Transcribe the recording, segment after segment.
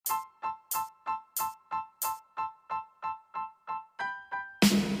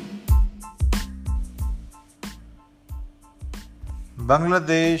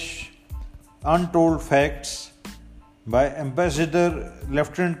Bangladesh Untold Facts by Ambassador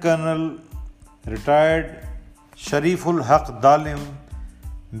Lieutenant Colonel Retired Shariful Haq Dalim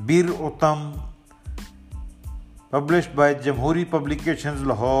Bir Uttam, published by Jamhuri Publications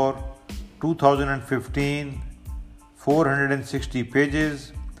Lahore, 2015, 460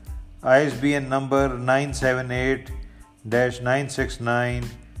 pages, ISBN number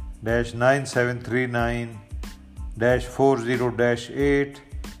 978-969-9739-40-8,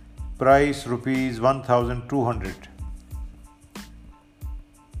 price Rs 1200.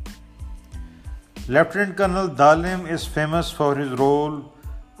 Lieutenant Colonel Dalim is famous for his role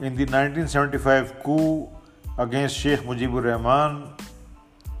in the 1975 coup against Sheikh Mujibur Rahman.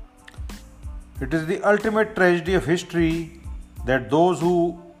 It is the ultimate tragedy of history that those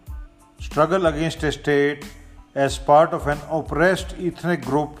who struggle against a state as part of an oppressed ethnic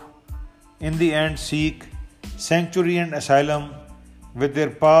group in the end seek sanctuary and asylum with their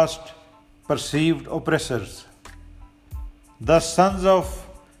past perceived oppressors. Thus, sons of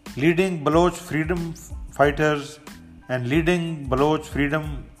leading Baloch freedom fighters and leading Baloch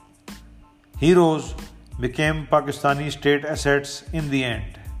freedom heroes became Pakistani state assets in the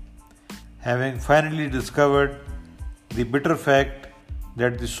end, having finally discovered the bitter fact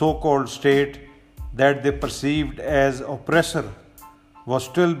that the so-called state that they perceived as oppressor was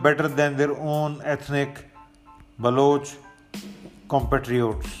still better than their own ethnic Baloch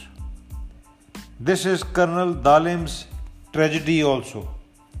compatriots. This is Colonel Dalim's tragedy also.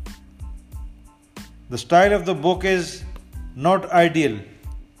 The style of the book is not ideal,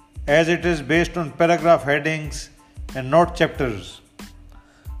 as it is based on paragraph headings and not chapters.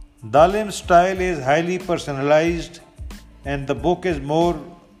 Dalim's style is highly personalized, and the book is more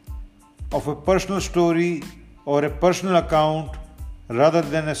of a personal story or a personal account rather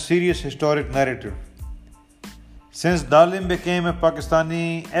than a serious historic narrative. Since Dalim became a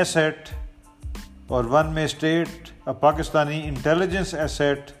Pakistani asset, or one may state a Pakistani intelligence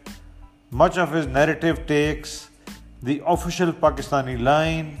asset, much of his narrative takes the official Pakistani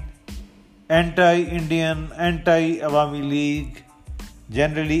line: anti-Indian, anti-Awami League,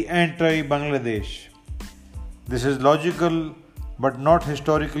 generally anti-Bangladesh. This is logical but not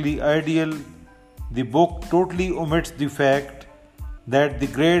historically ideal. The book totally omits the fact that the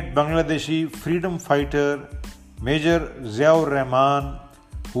great Bangladeshi freedom fighter Major Ziaur Rahman,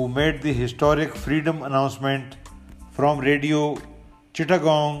 who made the historic freedom announcement from Radio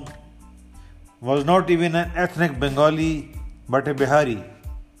Chittagong, was not even an ethnic Bengali but a Bihari.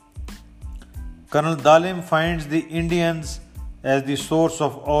 Colonel Dalim finds the Indians as the source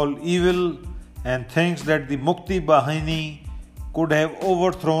of all evil and thinks that the Mukti Bahini could have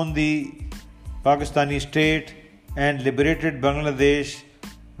overthrown the Pakistani state and liberated Bangladesh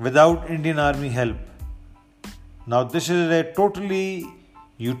without Indian army help. Now, this is a totally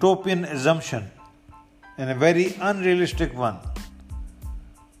utopian assumption and a very unrealistic one.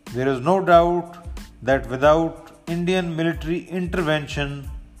 There is no doubt that without Indian military intervention,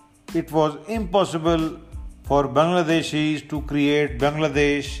 it was impossible for Bangladeshis to create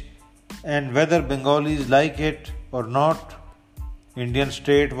Bangladesh, and whether Bengalis like it or not, Indian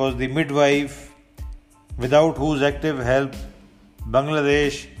state was the midwife without whose active help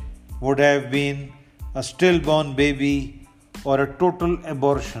Bangladesh would have been a stillborn baby or a total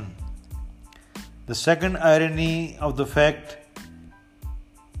abortion. The second irony of the fact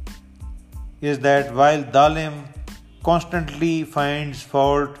is that while Dalim constantly finds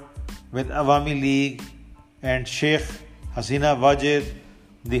fault with Awami League and Sheikh Hasina Wajid,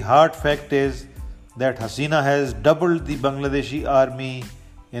 the hard fact is that Hasina has doubled the Bangladeshi army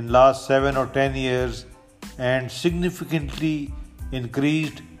in last 7 or 10 years and significantly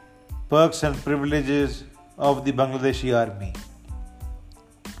increased perks and privileges of the Bangladeshi army.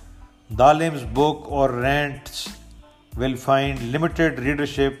 Dalim's book or rants will find limited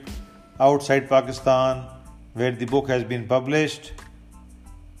readership outside Pakistan, where the book has been published.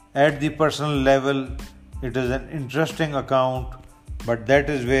 At the personal level, it is an interesting account, but that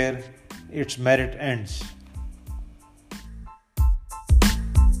is where its merit ends.